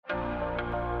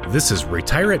This is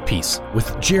Retire at Peace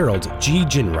with Gerald G.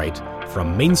 Ginwright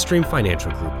from Mainstream Financial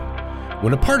Group.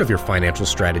 When a part of your financial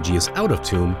strategy is out of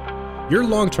tune, your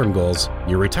long-term goals,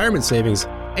 your retirement savings,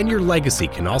 and your legacy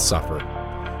can all suffer.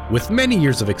 With many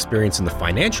years of experience in the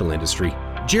financial industry,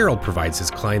 Gerald provides his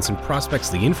clients and prospects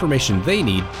the information they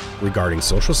need regarding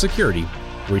Social Security,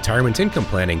 retirement income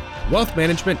planning, wealth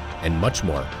management, and much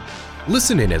more.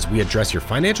 Listen in as we address your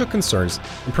financial concerns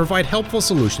and provide helpful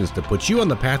solutions to put you on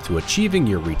the path to achieving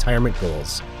your retirement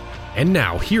goals. And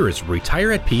now, here is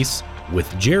Retire at Peace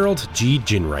with Gerald G.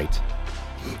 Ginwright.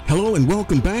 Hello and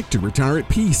welcome back to Retire at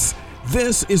Peace.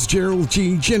 This is Gerald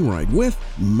G. Ginwright with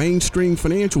Mainstream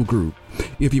Financial Group.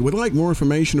 If you would like more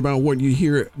information about what you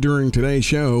hear during today's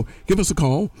show, give us a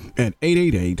call at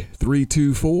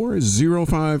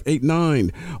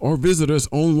 888-324-0589 or visit us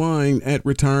online at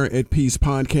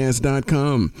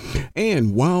retireatpeacepodcast.com.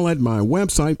 And while at my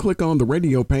website, click on the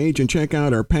radio page and check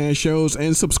out our past shows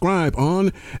and subscribe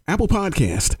on Apple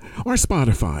Podcast or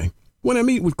Spotify. When I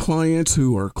meet with clients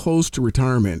who are close to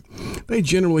retirement, they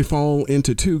generally fall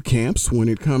into two camps when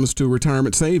it comes to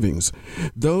retirement savings.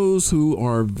 Those who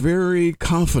are very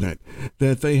confident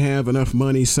that they have enough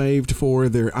money saved for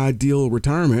their ideal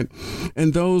retirement,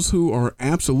 and those who are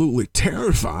absolutely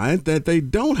terrified that they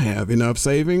don't have enough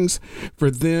savings for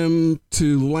them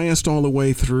to last all the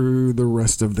way through the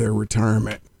rest of their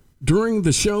retirement. During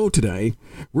the show today,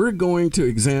 we're going to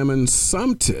examine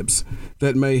some tips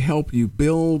that may help you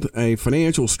build a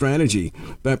financial strategy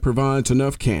that provides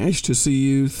enough cash to see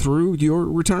you through your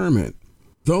retirement.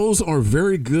 Those are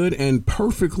very good and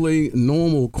perfectly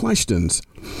normal questions.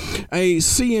 A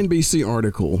CNBC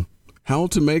article, How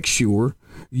to Make Sure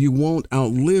You Won't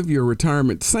Outlive Your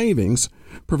Retirement Savings,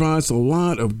 provides a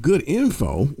lot of good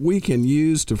info we can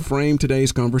use to frame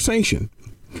today's conversation.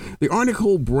 The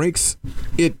article breaks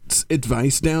its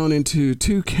advice down into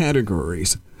two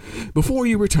categories: before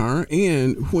you retire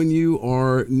and when you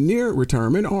are near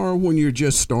retirement or when you're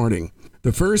just starting.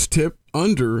 The first tip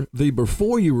under the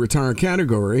before you retire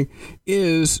category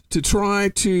is to try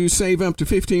to save up to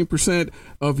 15%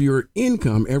 of your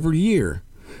income every year.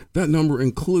 That number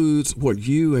includes what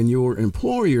you and your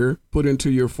employer put into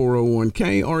your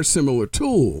 401k or similar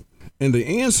tool. And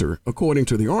the answer, according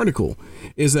to the article,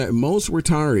 is that most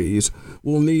retirees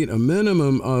will need a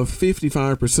minimum of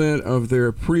 55% of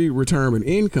their pre-retirement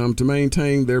income to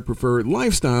maintain their preferred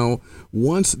lifestyle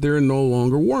once they're no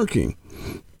longer working.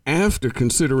 After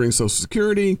considering Social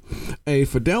Security, a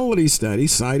Fidelity study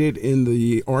cited in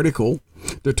the article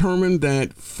determined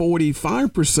that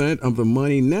 45% of the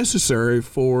money necessary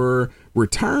for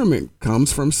retirement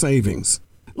comes from savings.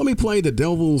 Let me play the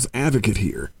devil's advocate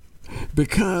here.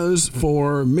 Because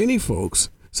for many folks,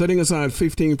 setting aside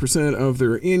 15% of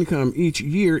their income each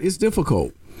year is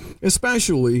difficult,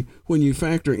 especially when you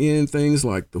factor in things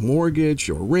like the mortgage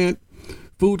or rent,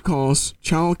 food costs,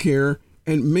 childcare,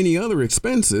 and many other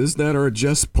expenses that are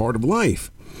just part of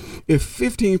life. If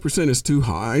 15% is too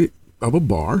high of a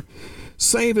bar,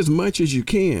 save as much as you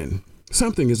can.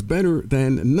 Something is better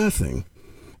than nothing.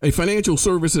 A financial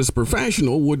services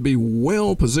professional would be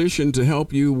well positioned to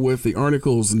help you with the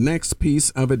article's next piece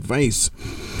of advice,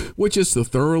 which is to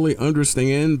thoroughly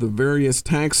understand the various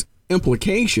tax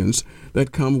implications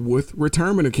that come with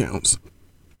retirement accounts.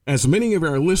 As many of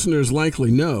our listeners likely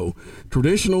know,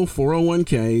 traditional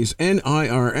 401ks and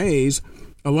IRAs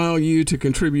allow you to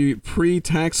contribute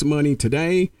pre-tax money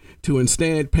today to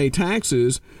instead pay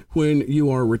taxes when you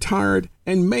are retired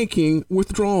and making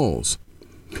withdrawals.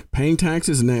 Paying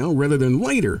taxes now rather than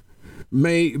later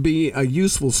may be a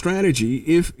useful strategy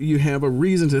if you have a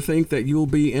reason to think that you'll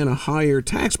be in a higher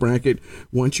tax bracket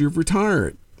once you've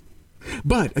retired.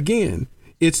 But again,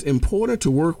 it's important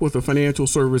to work with a financial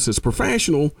services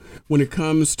professional when it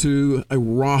comes to a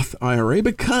Roth IRA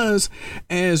because,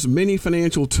 as many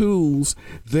financial tools,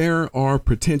 there are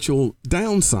potential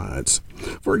downsides.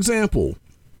 For example,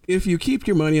 if you keep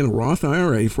your money in a Roth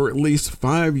IRA for at least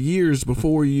 5 years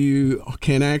before you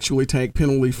can actually take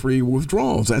penalty-free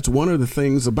withdrawals, that's one of the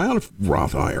things about a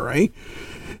Roth IRA.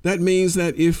 That means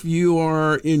that if you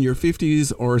are in your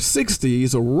 50s or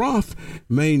 60s, a Roth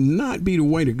may not be the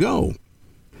way to go.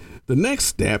 The next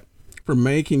step for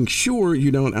making sure you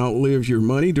don't outlive your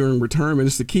money during retirement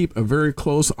is to keep a very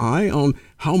close eye on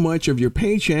how much of your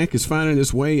paycheck is finding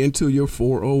its way into your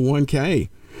 401k.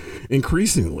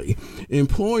 Increasingly,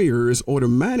 employers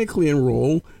automatically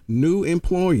enroll new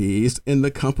employees in the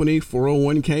company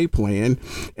 401k plan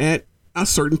at a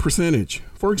certain percentage.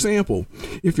 For example,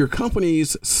 if your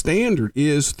company's standard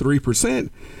is 3%,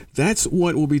 that's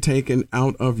what will be taken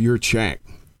out of your check.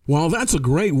 While that's a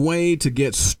great way to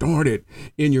get started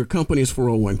in your company's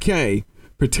 401k,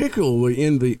 particularly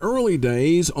in the early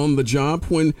days on the job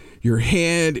when your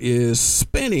head is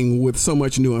spinning with so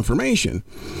much new information.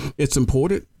 It's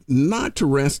important not to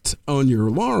rest on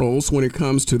your laurels when it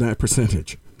comes to that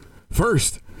percentage.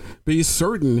 First, be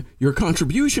certain your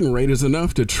contribution rate is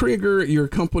enough to trigger your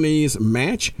company's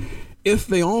match if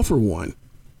they offer one.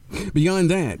 Beyond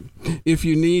that, if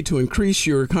you need to increase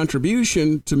your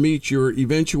contribution to meet your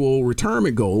eventual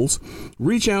retirement goals,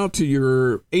 reach out to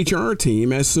your HR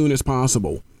team as soon as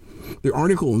possible. The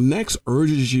article next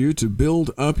urges you to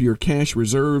build up your cash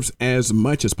reserves as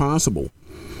much as possible.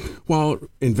 While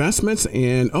investments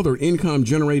and other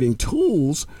income-generating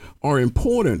tools are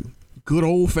important, good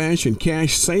old-fashioned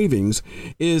cash savings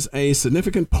is a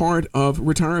significant part of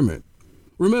retirement.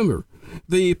 Remember,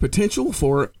 the potential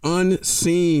for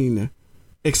unseen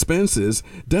expenses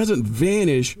doesn't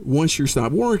vanish once you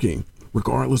stop working,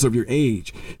 regardless of your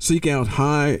age. Seek out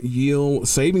high-yield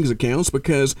savings accounts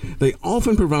because they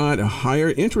often provide a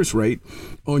higher interest rate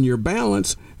on your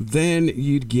balance than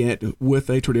you'd get with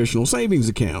a traditional savings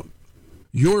account.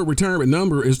 Your retirement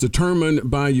number is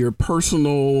determined by your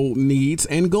personal needs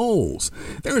and goals.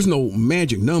 There is no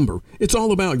magic number. It's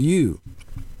all about you.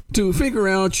 To figure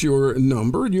out your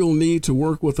number, you'll need to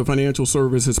work with a financial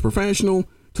services professional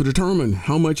to determine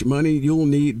how much money you'll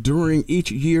need during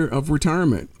each year of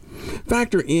retirement.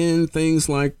 Factor in things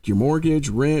like your mortgage,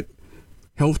 rent,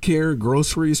 healthcare,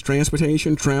 groceries,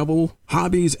 transportation, travel,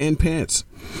 hobbies, and pets.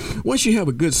 Once you have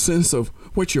a good sense of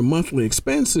what your monthly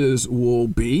expenses will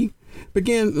be,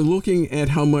 begin looking at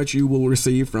how much you will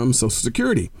receive from Social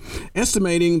Security.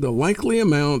 Estimating the likely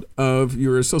amount of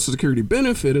your Social Security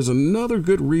benefit is another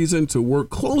good reason to work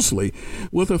closely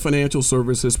with a financial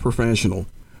services professional.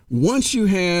 Once you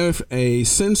have a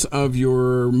sense of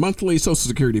your monthly Social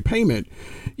Security payment,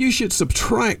 you should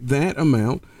subtract that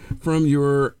amount from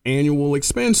your annual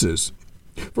expenses.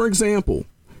 For example,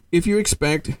 if you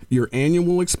expect your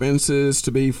annual expenses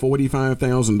to be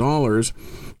 $45,000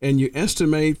 and you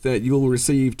estimate that you'll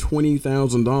receive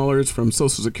 $20,000 from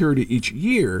Social Security each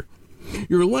year,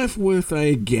 you're left with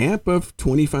a gap of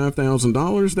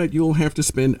 $25,000 that you'll have to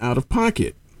spend out of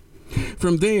pocket.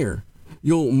 From there,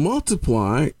 you'll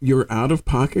multiply your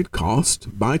out-of-pocket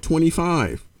cost by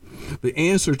 25. The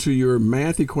answer to your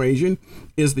math equation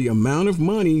is the amount of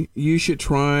money you should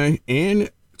try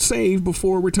and save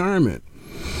before retirement.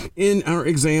 In our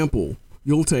example,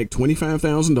 you'll take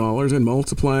 $25,000 and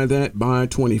multiply that by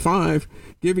 25,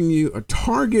 giving you a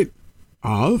target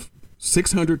of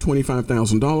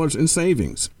 $625,000 in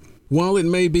savings. While it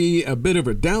may be a bit of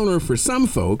a downer for some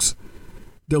folks,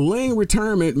 delaying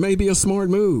retirement may be a smart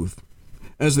move.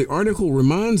 As the article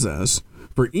reminds us,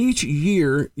 for each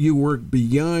year you work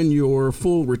beyond your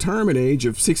full retirement age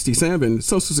of 67,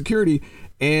 Social Security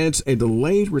adds a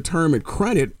delayed retirement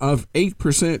credit of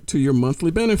 8% to your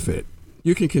monthly benefit.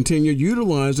 You can continue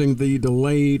utilizing the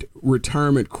delayed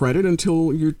retirement credit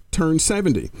until you turn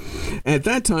 70. At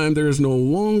that time, there is no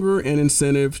longer an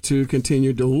incentive to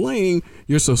continue delaying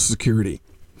your Social Security.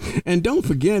 And don't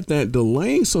forget that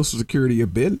delaying Social Security a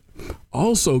bit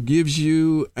also gives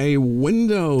you a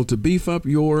window to beef up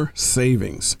your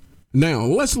savings. Now,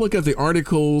 let's look at the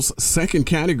article's second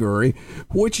category,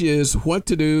 which is what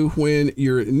to do when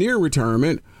you're near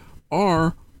retirement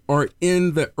or are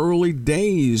in the early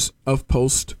days of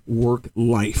post-work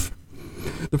life.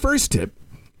 The first tip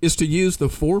is to use the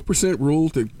 4% rule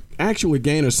to actually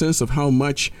gain a sense of how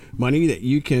much money that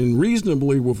you can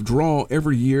reasonably withdraw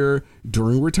every year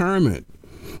during retirement.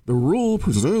 The rule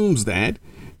presumes that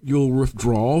you'll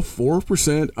withdraw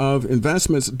 4% of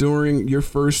investments during your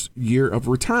first year of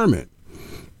retirement.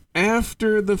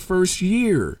 After the first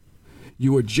year,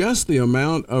 you adjust the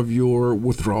amount of your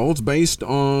withdrawals based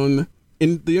on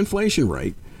the inflation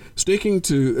rate. Sticking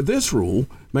to this rule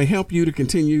may help you to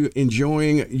continue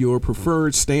enjoying your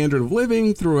preferred standard of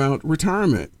living throughout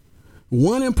retirement.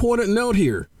 One important note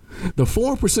here, the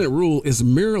 4% rule is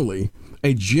merely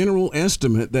a general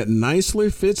estimate that nicely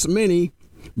fits many,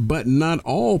 but not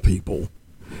all people.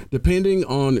 Depending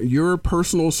on your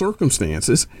personal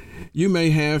circumstances, you may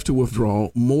have to withdraw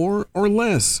more or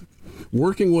less.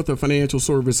 Working with a financial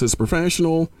services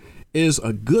professional is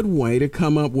a good way to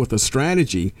come up with a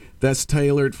strategy that's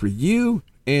tailored for you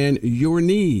and your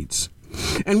needs.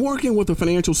 And working with a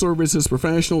financial services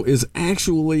professional is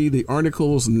actually the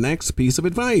article's next piece of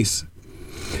advice.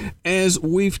 As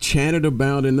we've chatted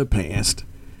about in the past,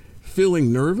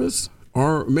 feeling nervous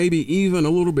or maybe even a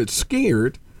little bit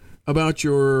scared about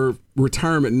your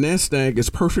retirement nest egg is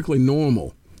perfectly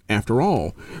normal. After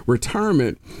all,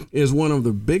 retirement is one of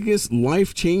the biggest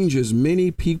life changes many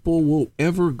people will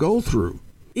ever go through.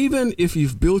 Even if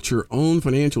you've built your own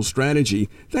financial strategy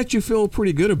that you feel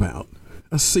pretty good about,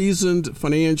 a seasoned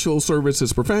financial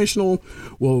services professional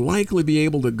will likely be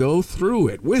able to go through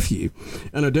it with you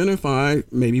and identify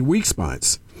maybe weak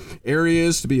spots,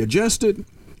 areas to be adjusted,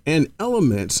 and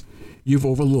elements you've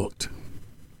overlooked.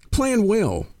 Plan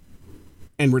well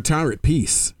and retire at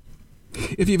peace.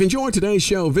 If you've enjoyed today's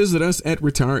show, visit us at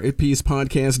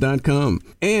retireatpeacepodcast.com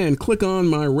and click on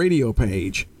my radio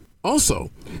page. Also,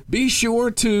 be sure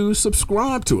to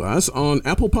subscribe to us on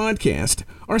Apple Podcast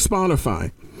or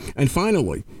Spotify. And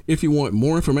finally, if you want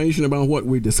more information about what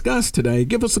we discussed today,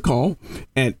 give us a call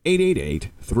at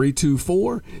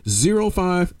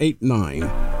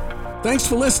 888-324-0589. Thanks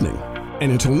for listening.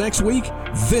 And until next week,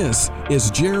 this is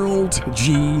Gerald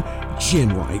G.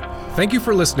 Ginwright. Thank you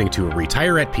for listening to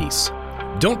Retire at Peace.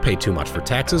 Don't pay too much for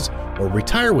taxes or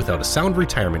retire without a sound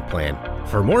retirement plan.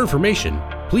 For more information,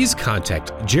 please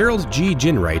contact Gerald G.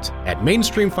 Ginwright at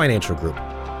Mainstream Financial Group.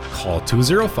 Call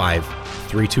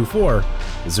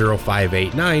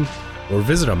 205-324-0589 or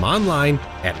visit them online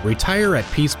at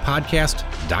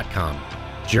retireatpeacepodcast.com.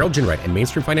 Gerald Ginwright and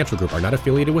Mainstream Financial Group are not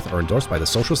affiliated with or endorsed by the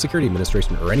Social Security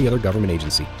Administration or any other government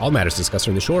agency. All matters discussed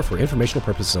during the show are for informational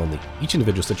purposes only. Each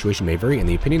individual situation may vary, and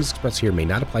the opinions expressed here may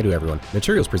not apply to everyone.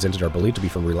 Materials presented are believed to be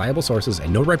from reliable sources,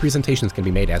 and no representations can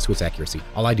be made as to its accuracy.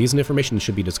 All ideas and information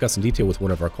should be discussed in detail with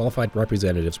one of our qualified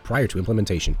representatives prior to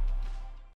implementation.